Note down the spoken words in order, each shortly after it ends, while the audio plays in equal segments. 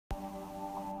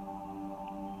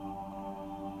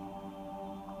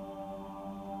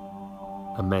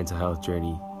and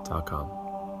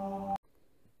mentalhealthjourney.com.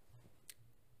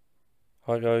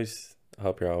 Hi guys, I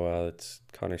hope you're all well. It's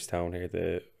Conor here,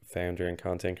 the founder and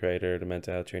content creator of the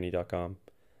mentalhealthjourney.com.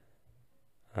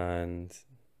 And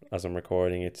as I'm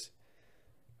recording, it's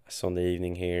a Sunday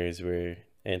evening here as we're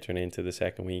entering into the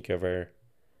second week of our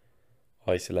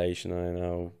isolation. I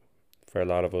know for a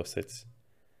lot of us it's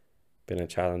been a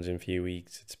challenging few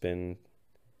weeks. It's been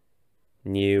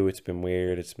new, it's been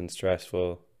weird, it's been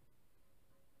stressful.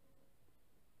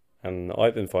 And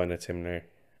I've been finding it similar.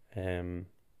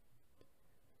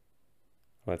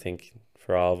 I think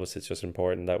for all of us, it's just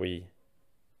important that we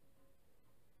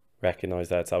recognize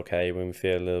that it's okay when we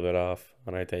feel a little bit off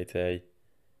on our day to day,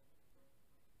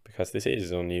 because this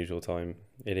is an unusual time.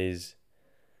 It is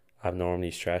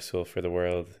abnormally stressful for the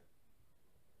world,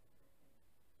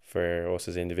 for us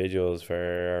as individuals,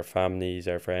 for our families,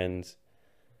 our friends,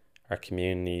 our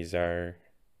communities, our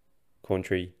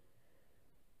country.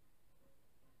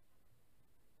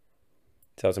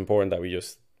 So it's important that we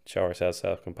just show ourselves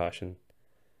self-compassion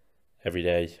every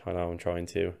day. I know I'm trying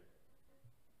to.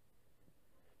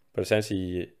 But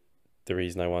essentially, the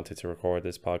reason I wanted to record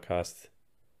this podcast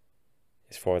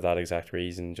is for that exact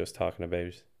reason, just talking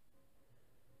about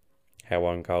how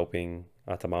I'm coping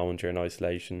at the moment during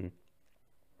isolation,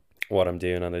 what I'm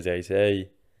doing on a day to day.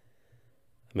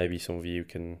 Maybe some of you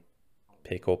can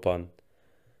pick up on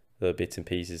the bits and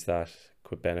pieces that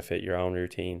could benefit your own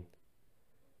routine.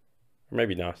 Or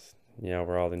maybe not.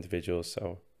 We're all individuals,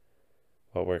 so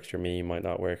what works for me might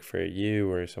not work for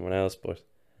you or someone else, but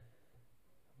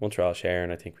once we're all sharing,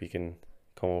 I think we can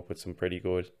come up with some pretty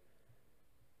good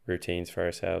routines for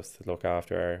ourselves to look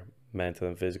after our mental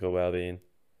and physical well-being.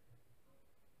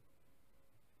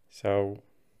 So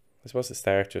I suppose to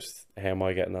start, just how am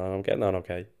I getting on? I'm getting on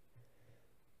okay.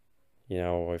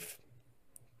 I've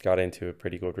got into a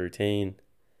pretty good routine.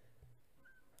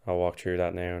 I'll walk through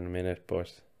that now in a minute,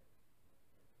 but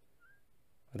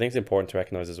I think it's important to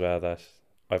recognize as well that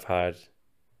I've had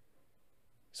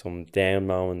some down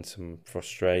moments, some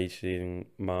frustrating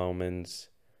moments,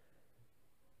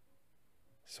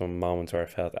 some moments where I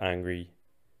felt angry,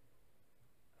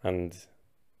 and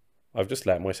I've just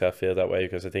let myself feel that way,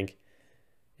 because I think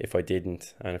if I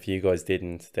didn't, and if you guys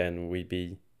didn't, then we'd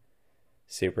be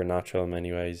supernatural in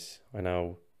many ways. I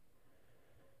know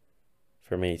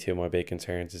for me, two of my big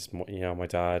concerns is, my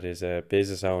dad is a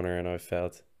business owner, and I've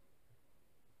felt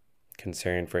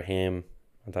concerned for him,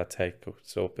 and that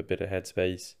takes up a bit of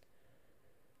headspace.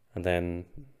 And then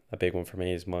a big one for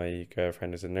me is my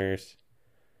girlfriend is a nurse.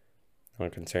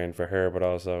 I'm concerned for her, but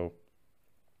also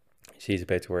she's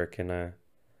about to work in a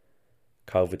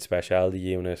COVID specialty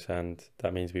unit, and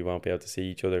that means we won't be able to see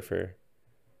each other for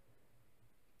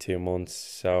 2 months.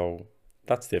 So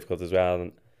that's difficult as well.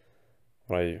 And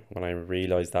when I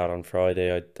realised that on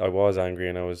Friday, I was angry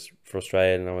and I was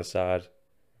frustrated and I was sad.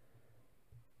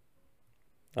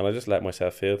 And I just let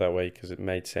myself feel that way because it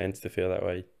made sense to feel that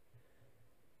way.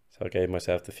 So I gave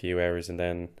myself the few hours, and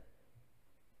then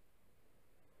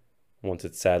once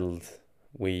it's settled,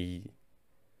 we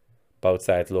both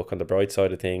started to look on the bright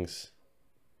side of things.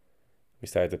 We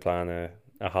started to plan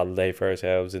a holiday for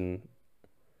ourselves in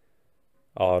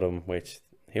autumn, which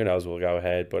who knows will go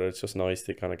ahead, but it's just nice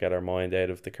to kind of get our mind out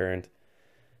of the current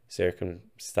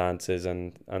circumstances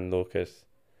and look at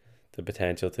the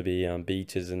potential to be on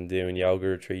beaches and doing yoga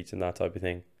retreats and that type of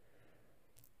thing.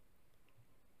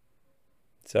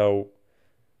 So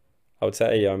I would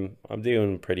say I'm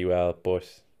doing pretty well,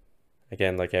 but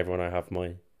again, like everyone, I have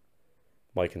my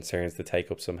concerns to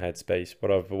take up some headspace.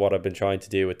 But what I've been trying to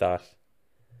do with that,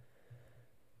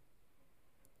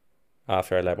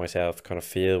 after I let myself kind of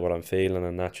feel what I'm feeling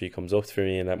and naturally comes up for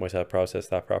me and let myself process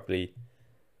that properly,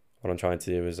 what I'm trying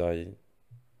to do is I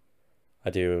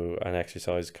do an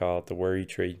exercise called the worry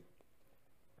tree,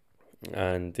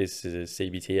 and this is a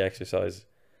CBT exercise.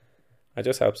 It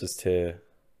just helps us to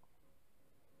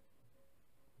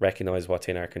recognize what's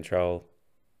in our control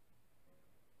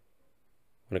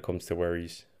when it comes to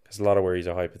worries, because a lot of worries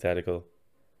are hypothetical,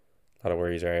 a lot of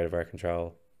worries are out of our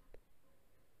control.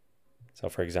 So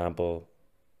for example,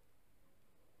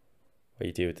 what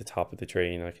you do at the top of the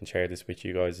tree, and I can share this with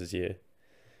you guys, as you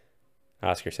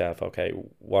ask yourself, okay,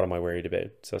 what am I worried about?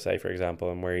 So say for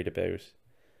example, I'm worried about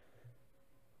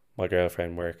my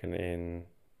girlfriend working in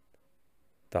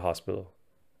the hospital,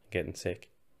 getting sick.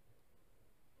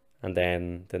 And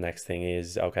then the next thing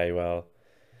is, okay, well,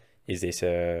 is this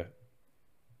a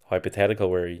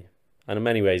hypothetical worry? And in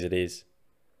many ways it is.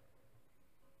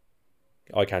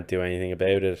 I can't do anything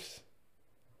about it.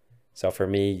 So for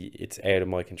me, it's out of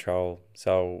my control.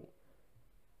 So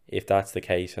if that's the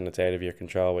case and it's out of your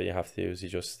control, what you have to do is you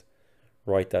just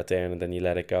write that down, and then you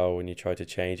let it go and you try to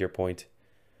change your point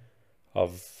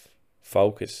of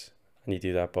focus. And you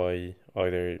do that by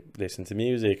either listening to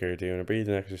music or doing a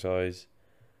breathing exercise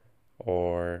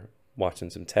or watching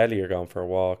some telly or going for a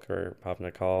walk or having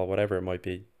a call, whatever it might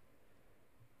be,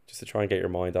 just to try and get your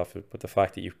mind off it. But the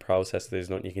fact that you've processed it, there's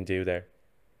nothing you can do there.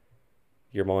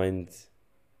 Your mind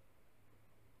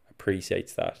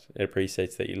appreciates that. It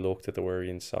appreciates that you looked at the worry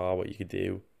and saw what you could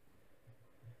do.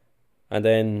 And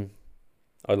then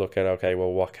I look at, okay,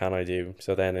 well, what can I do?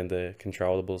 So then in the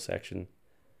controllable section,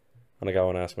 and I go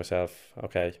and ask myself,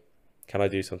 okay, can I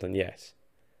do something? Yes.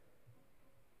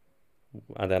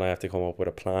 And then I have to come up with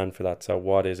a plan for that. So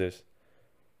what is it?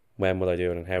 When will I do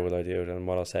it and how will I do it? And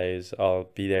what I'll say is I'll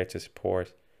be there to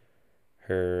support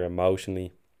her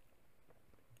emotionally.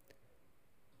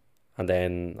 And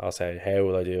then I'll say, how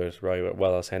will I do it? Right,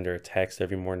 well, I'll send her a text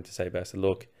every morning to say, best of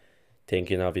luck,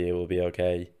 thinking of you, will be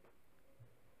okay,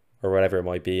 or whatever it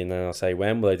might be. And then I'll say,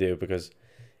 when will I do it? Because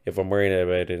if I'm worrying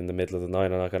about it in the middle of the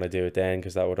night, I'm not going to do it then,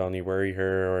 because that would only worry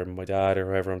her or my dad or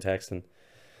whoever I'm texting.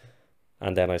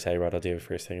 And then I say, right, I'll do it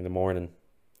first thing in the morning.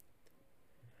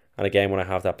 And again, when I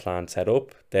have that plan set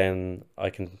up, then I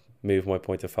can move my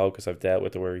point of focus. I've dealt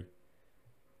with the worry.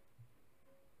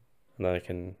 And then I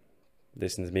can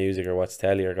listen to music or watch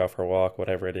telly or go for a walk,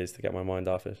 whatever it is, to get my mind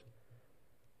off it.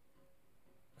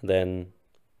 And then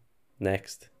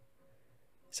next,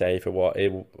 say if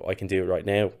I can do it right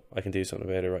now, I can do something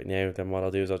about it right now, then what I'll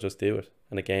do is I'll just do it.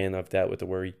 And again, I've dealt with the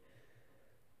worry.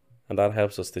 And that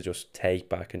helps us to just take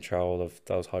back control of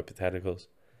those hypotheticals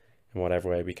in whatever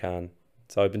way we can.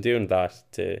 So I've been doing that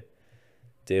to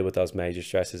deal with those major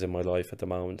stresses in my life at the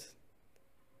moment.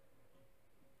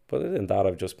 But other than that,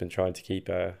 I've just been trying to keep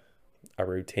a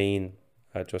routine,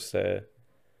 just a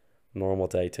normal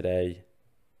day to day.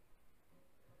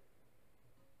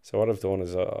 So what I've done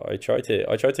is I try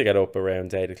to get up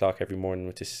around 8 o'clock every morning,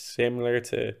 which is similar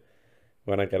to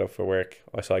when I get up for work.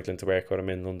 I cycle into work when I'm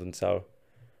in London, so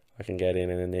I can get in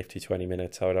a nifty 20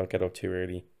 minutes, so I don't get up too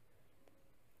early.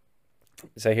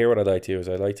 So here what I'd like to do is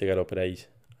I like to get up at 8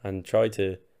 and try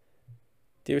to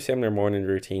do a similar morning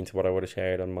routine to what I would have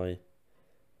shared on my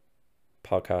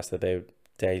podcast about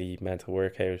daily mental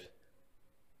workout.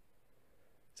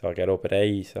 So I'll get up at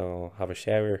 8, I'll have a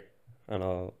shower, and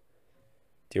I'll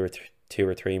do a 2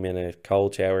 or 3 minute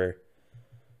cold shower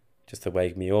just to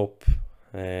wake me up.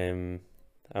 And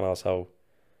also,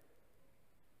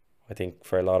 I think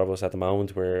for a lot of us at the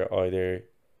moment, we're either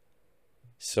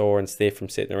sore and stiff from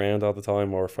sitting around all the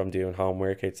time or from doing home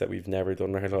workouts that we've never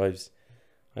done in our lives.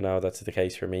 I know that's the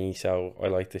case for me, so I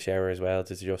like the shower as well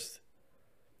to just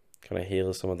kind of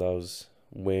heal some of those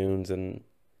wounds and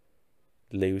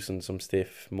loosen some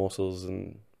stiff muscles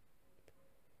and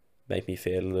make me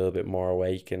feel a little bit more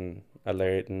awake and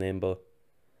alert and nimble.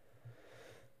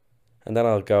 And then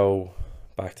I'll go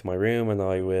back to my room and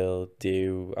I will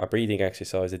do a breathing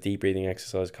exercise, a deep breathing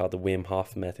exercise called the Wim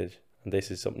Hof method. And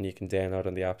this is something you can download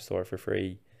on the App Store for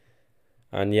free.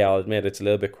 And yeah, I'll admit it's a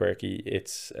little bit quirky.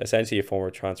 It's essentially a form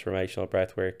of transformational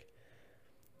breath work.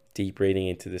 Deep breathing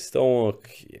into the stomach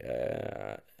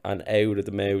and out of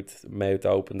the mouth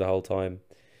open the whole time.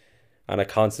 And a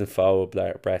constant flow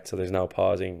of breath, so there's no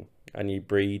pausing. And you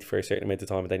breathe for a certain amount of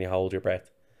time, and then you hold your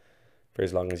breath for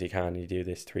as long as you can. You do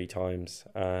this 3 times.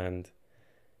 And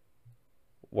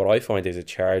what I find is it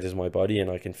charges my body, and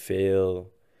I can feel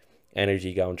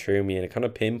energy going through me, and it kind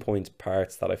of pinpoints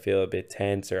parts that I feel a bit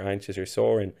tense or anxious or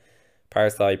sore, and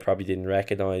parts that I probably didn't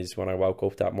recognize when I woke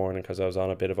up that morning because I was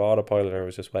on a bit of autopilot or I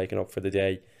was just waking up for the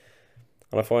day.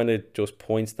 And I find it just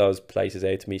points those places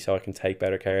out to me so I can take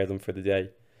better care of them for the day.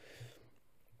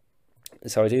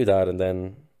 So I do that, and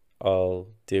then I'll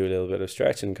do a little bit of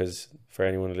stretching, because for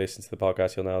anyone who listens to the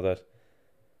podcast, you'll know that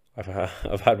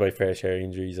I've had my fair share of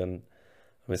injuries, and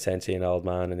I'm essentially an old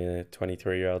man in a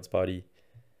 23-year-old's body.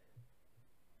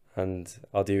 And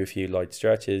I'll do a few light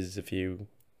stretches, a few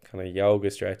kind of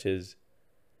yoga stretches,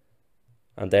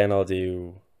 and then I'll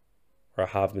do, or I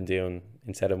have been doing,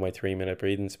 instead of my 3-minute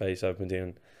breathing space, I've been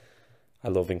doing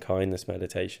a loving kindness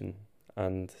meditation.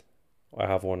 And I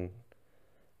have one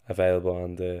available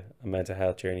on the Mental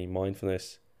Health Journey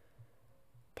Mindfulness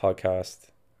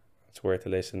podcast. It's worth a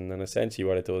listen. And essentially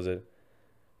what it does, it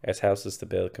helps us to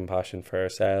build compassion for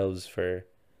ourselves, for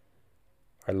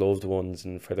our loved ones,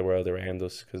 and for the world around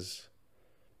us, because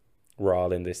we're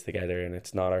all in this together, and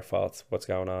it's not our fault what's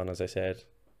going on, as I said.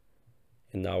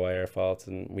 In no way our fault,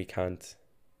 and we can't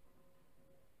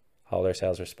hold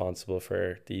ourselves responsible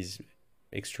for these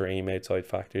extreme outside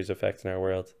factors affecting our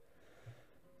world.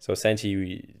 So essentially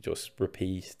we just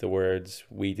repeat the words,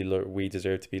 we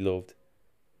deserve to be loved,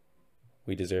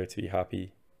 we deserve to be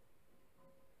happy,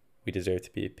 we deserve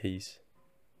to be at peace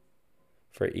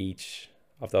for each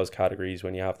of those categories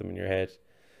when you have them in your head.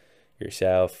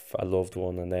 Yourself, a loved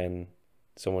one, and then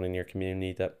someone in your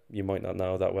community that you might not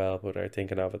know that well but are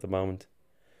thinking of at the moment.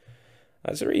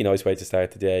 That's a really nice way to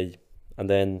start the day. And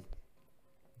then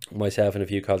myself and a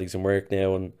few colleagues in work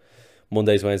now, on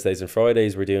Mondays, Wednesdays and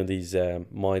Fridays, we're doing these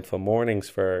mindful mornings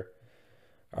for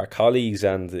our colleagues,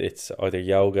 and it's either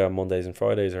yoga on Mondays and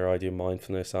Fridays, or I do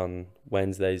mindfulness on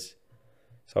Wednesdays.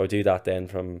 So I do that then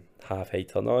from 8:30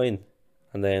 till 9,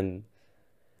 and then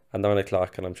at 9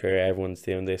 o'clock, and I'm sure everyone's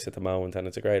doing this at the moment, and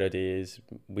it's a great idea, is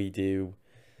we do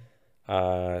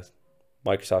a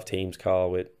Microsoft Teams call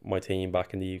with my team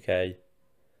back in the UK.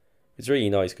 It's really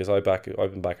nice because I've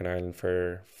been back in Ireland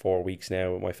for 4 weeks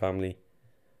now with my family,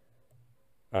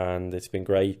 and it's been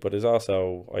great. But it's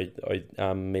also, I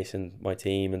am missing my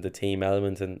team and the team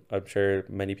element, and I'm sure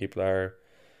many people are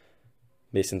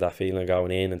missing that feeling of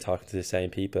going in and talking to the same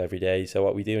people every day. So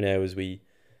what we do now is we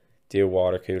do a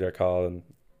water cooler call, and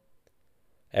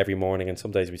every morning, and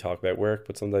some days we talk about work,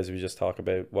 but some days we just talk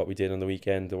about what we did on the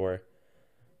weekend, or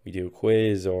we do a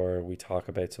quiz, or we talk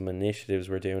about some initiatives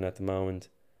we're doing at the moment.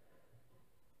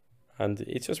 And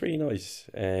it's just really nice.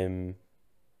 And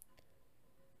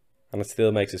it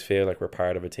still makes us feel like we're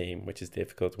part of a team, which is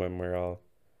difficult when we're all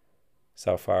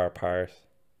so far apart.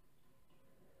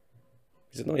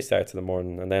 It's a nice start to the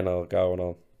morning, and then I'll go and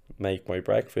I'll make my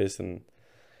breakfast and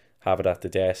have it at the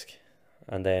desk,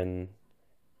 and then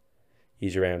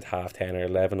usually around 10:30 or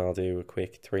 11 I'll do a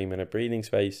quick 3-minute breathing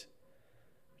space,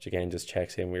 which again just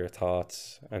checks in with your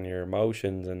thoughts and your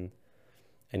emotions and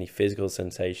any physical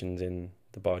sensations in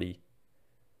the body.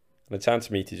 And a chance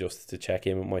for me to check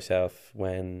in with myself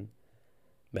when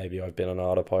maybe I've been on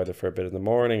autopilot for a bit in the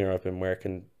morning, or I've been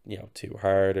working, too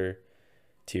hard or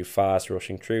too fast,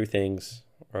 rushing through things,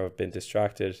 or I've been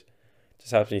distracted.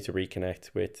 Just helps me to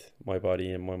reconnect with my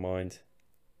body and my mind.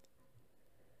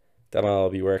 Then I'll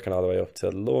be working all the way up to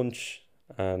lunch,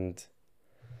 and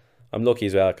I'm lucky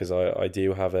as well because I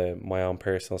do have my own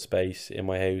personal space in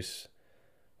my house.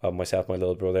 Well, myself and my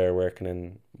little brother are working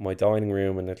in my dining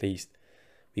room, and at least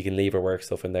we can leave our work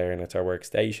stuff in there, and it's our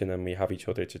workstation, and we have each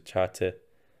other to chat to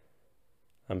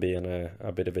and be in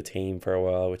a bit of a team for a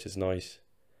while, which is nice.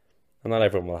 And not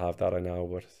everyone will have that, I know,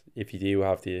 but if you do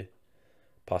have the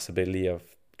possibility of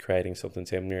creating something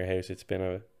similar in your house, it's been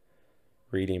a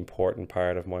really important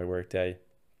part of my work day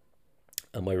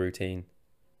and my routine.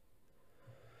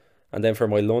 And then for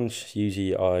my lunch,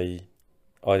 usually I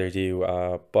either do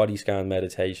a body scan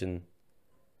meditation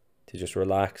to just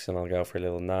relax, and I'll go for a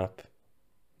little nap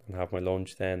and have my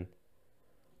lunch then.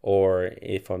 Or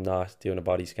if I'm not doing a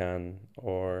body scan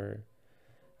or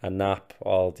a nap,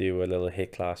 I'll do a little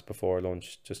HIIT class before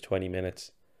lunch, just 20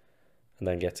 minutes, and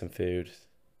then get some food.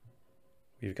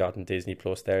 We've gotten Disney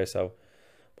Plus there, so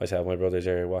myself and my brothers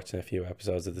are watching a few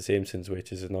episodes of The Simpsons,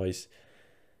 which is a nice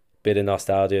bit of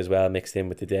nostalgia as well, mixed in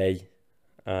with the day.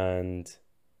 And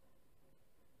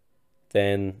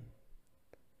then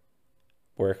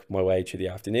work my way through the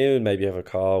afternoon, maybe have a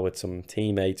call with some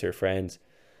teammates or friends.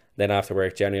 Then after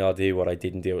work, generally I'll do what I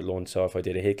didn't do at lunch. So if I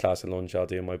did a HIIT class at lunch, I'll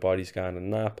do my body scan and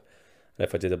nap. And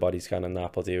if I did a body scan and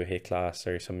nap, I'll do a HIIT class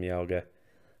or some yoga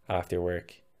after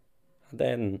work. And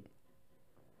then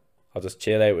I'll just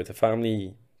chill out with the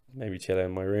family, maybe chill out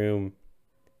in my room.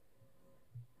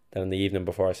 Then in the evening,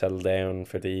 before I settle down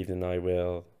for the evening, I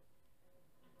will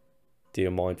do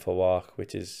a mindful walk,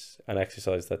 which is an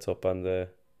exercise that's up on the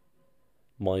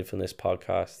mindfulness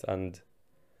podcast. And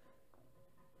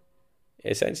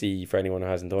essentially, for anyone who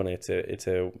hasn't done it, it's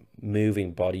a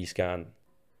moving body scan.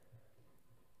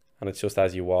 And it's just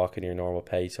as you walk in your normal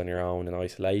pace on your own in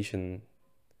isolation,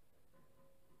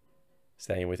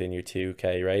 staying within your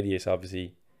 2k radius,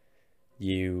 obviously,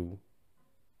 you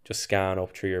just scan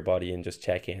up through your body and just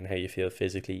check in how you feel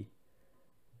physically.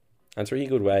 And it's a really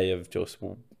good way of just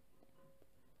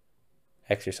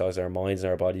exercise our minds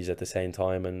and our bodies at the same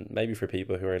time. And maybe for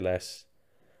people who are less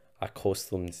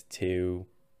accustomed to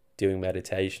doing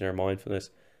meditation or mindfulness,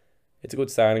 it's a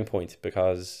good starting point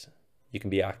because you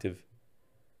can be active.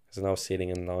 Because I know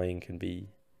sitting and lying can be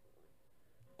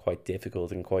quite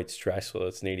difficult and quite stressful.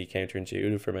 It's nearly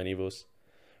counterintuitive for many of us,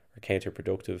 or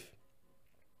counterproductive.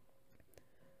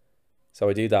 So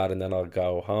I do that, and then I'll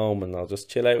go home and I'll just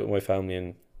chill out with my family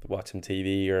and watch some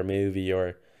TV or a movie,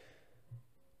 or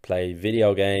play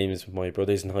video games. My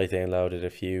brothers and I downloaded a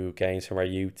few games from our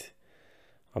youth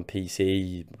on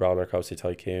PC, Roller Coaster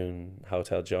Tycoon,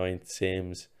 Hotel Giant,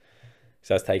 Sims.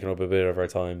 So that's taken up a bit of our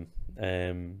time.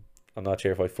 I'm not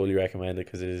sure if I fully recommend it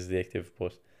because it is addictive,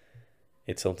 but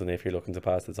it's something if you're looking to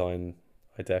pass the time,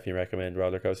 I definitely recommend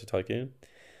Roller Coaster Tycoon.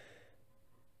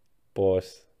 But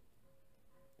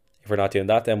if we're not doing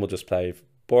that, then we'll just play a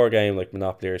board game like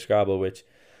Monopoly or Scrabble, which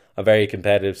I'm very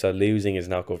competitive, so losing is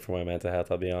not good for my mental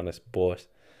health, I'll be honest. But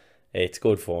it's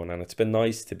good fun, and it's been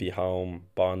nice to be home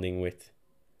bonding with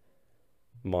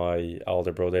my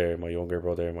older brother, my younger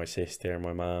brother, my sister,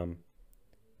 my mum,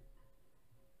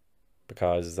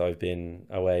 because I've been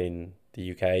away in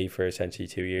the UK for essentially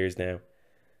 2 years now,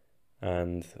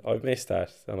 and I've missed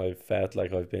that, and I've felt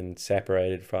like I've been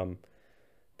separated from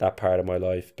that part of my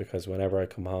life, because whenever I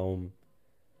come home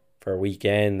for a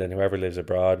weekend, and whoever lives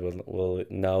abroad will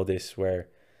know this, where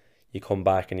you come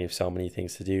back and you have so many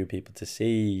things to do, people to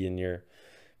see, and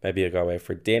maybe you go out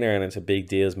for dinner and it's a big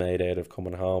deal's made out of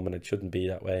coming home, and it shouldn't be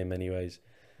that way in many ways.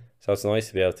 So it's nice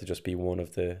to be able to just be one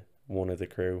of the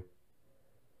crew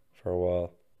for a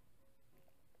while.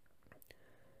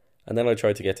 And then I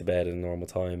try to get to bed at a normal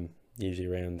time, usually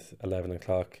around 11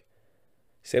 o'clock,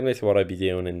 similar to what I'd be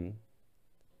doing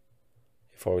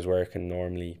if I was working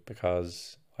normally,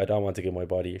 because I don't want to give my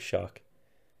body a shock.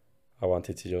 I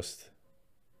wanted to just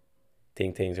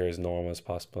think things are as normal as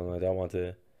possible, and I don't want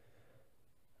to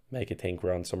make it think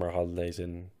we're on summer holidays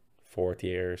in fourth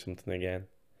year or something again,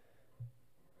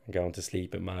 and going to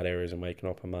sleep at mad hours and waking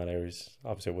up at mad hours.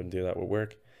 Obviously I wouldn't do that with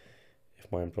work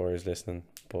if my employer is listening,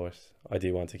 but I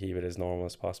do want to keep it as normal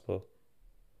as possible.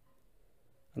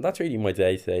 And that's really my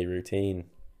day-to-day routine.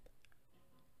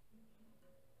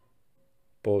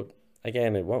 But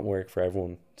again, it won't work for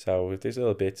everyone, so if there's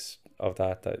little bits of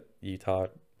that you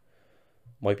thought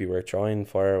might be worth trying,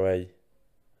 fire away.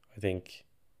 I think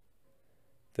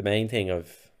the main thing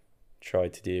I've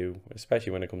tried to do,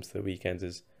 especially when it comes to the weekends,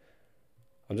 is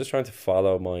I'm just trying to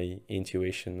follow my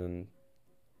intuition and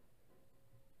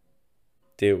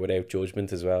do it without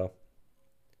judgment as well.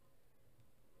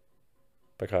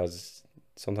 Because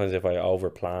sometimes if I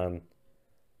over plan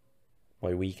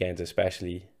my weekends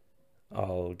especially,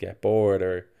 I'll get bored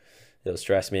or it'll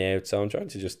stress me out. So I'm trying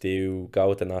to just go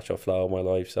with the natural flow of my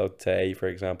life. So today, for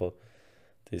example,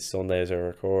 these Sundays I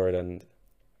record, and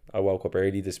I woke up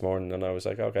early this morning and I was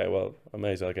like, okay, well, I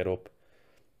may as well get up.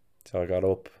 So I got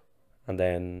up, and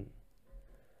then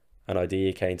an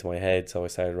idea came to my head, so I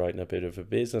started writing a bit of a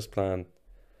business plan.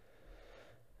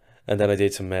 And then I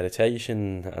did some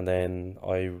meditation, and then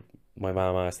my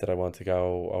mum asked that I want to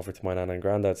go over to my nan and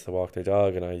granddad's to walk their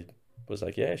dog, and I was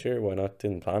like, yeah, sure, why not?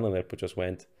 Didn't plan on it, but just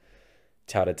went,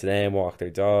 chatted to them, walked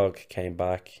their dog, came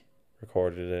back,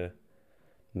 recorded a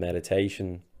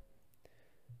meditation,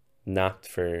 napped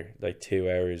for like 2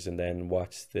 hours, and then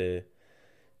watched the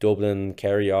Dublin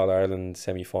Kerry All Ireland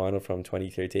semi-final from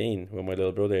 2013 with my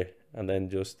little brother, and then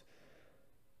just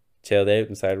chilled out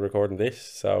and started recording this.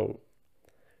 So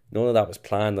none of that was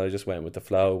planned. I just went with the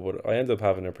flow, but I ended up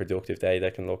having a productive day that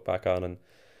I can look back on and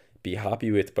be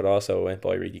happy with, but also went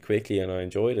by really quickly and I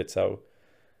enjoyed it. So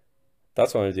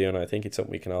that's what I'm doing. I think it's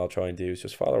something we can all try and do, is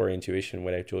just follow our intuition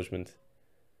without judgment.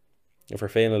 If we're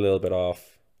feeling a little bit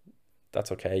off,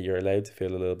 that's okay. You're allowed to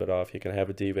feel a little bit off. You can have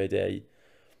a duvet day.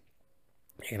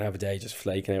 You can have a day just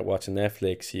flaking out watching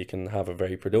Netflix. You can have a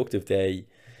very productive day.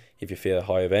 If you feel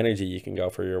high of energy, you can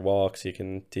go for your walks. You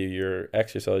can do your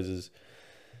exercises.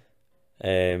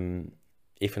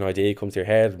 If an idea comes to your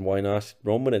head, why not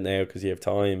run with it now, because you have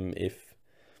time. If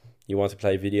you want to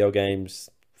play video games,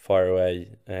 fire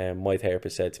away. My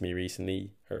therapist said to me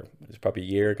recently, or it was probably a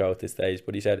year ago at this stage,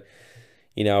 but he said,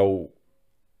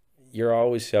 you're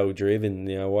always so driven,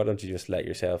 why don't you just let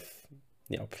yourself,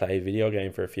 play a video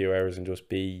game for a few hours and just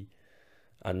be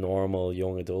a normal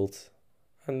young adult.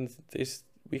 And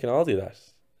we can all do that.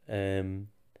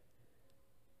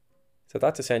 So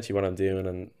that's essentially what I'm doing,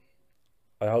 and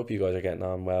I hope you guys are getting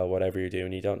on well, whatever you're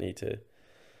doing. You don't need to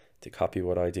copy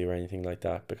what I do or anything like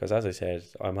that, because as I said,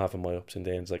 I'm having my ups and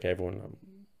downs like everyone.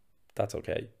 That's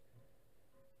okay.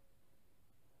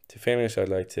 To finish, I'd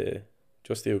like to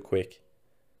just do a quick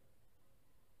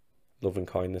love and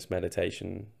kindness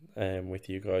meditation with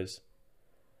you guys.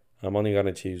 I'm only going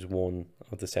to choose one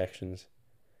of the sections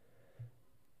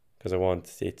because I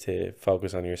want it to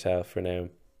focus on yourself for now.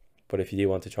 But if you do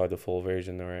want to try the full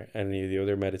version or any of the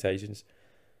other meditations,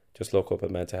 just look up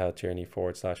at mental health journey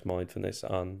 /mindfulness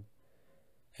on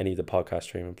any of the podcast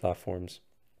streaming platforms.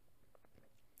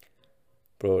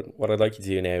 But what I'd like you to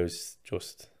do now is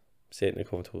just sit in a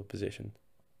comfortable position.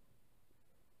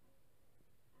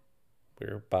 With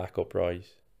your back upright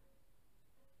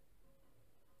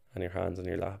and your hands on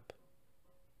your lap.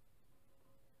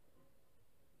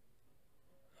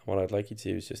 And what I'd like you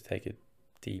to do is just take a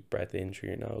deep breath in through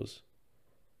your nose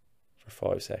for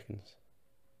 5 seconds.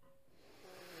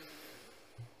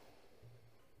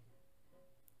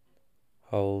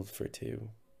 Hold for 2.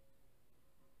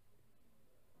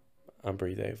 And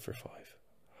breathe out for 5.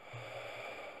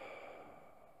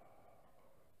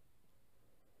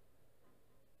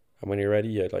 And when you're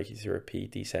ready, I'd like you to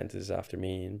repeat these sentences after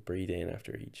me and breathe in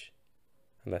after each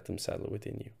and let them settle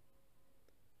within you.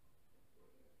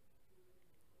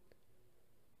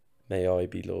 May I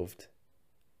be loved.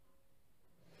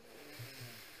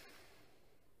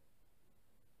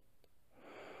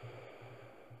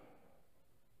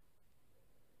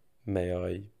 May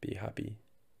I be happy.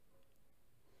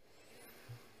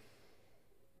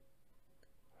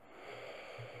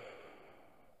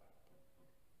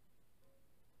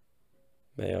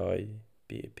 May I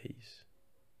be at peace.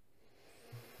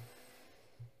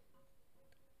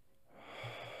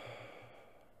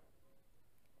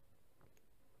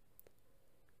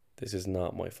 This is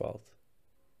not my fault.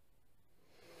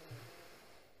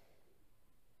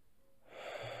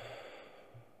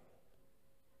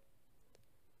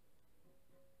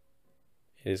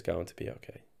 It is going to be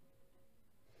okay.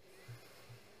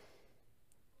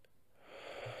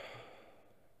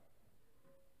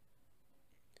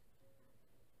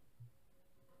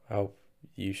 I hope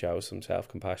you show some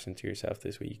self-compassion to yourself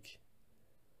this week.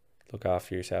 Look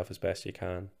after yourself as best you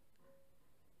can.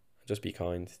 Just be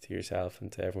kind to yourself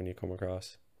and to everyone you come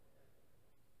across.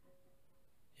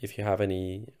 If you have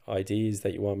any ideas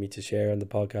that you want me to share on the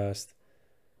podcast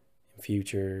in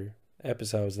future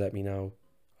episodes, let me know.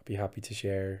 I'll be happy to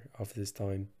share of this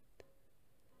time.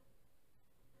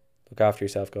 Look after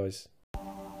yourself, guys.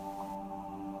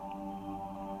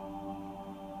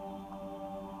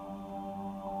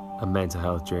 A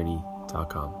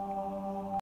mentalhealthjourney.com.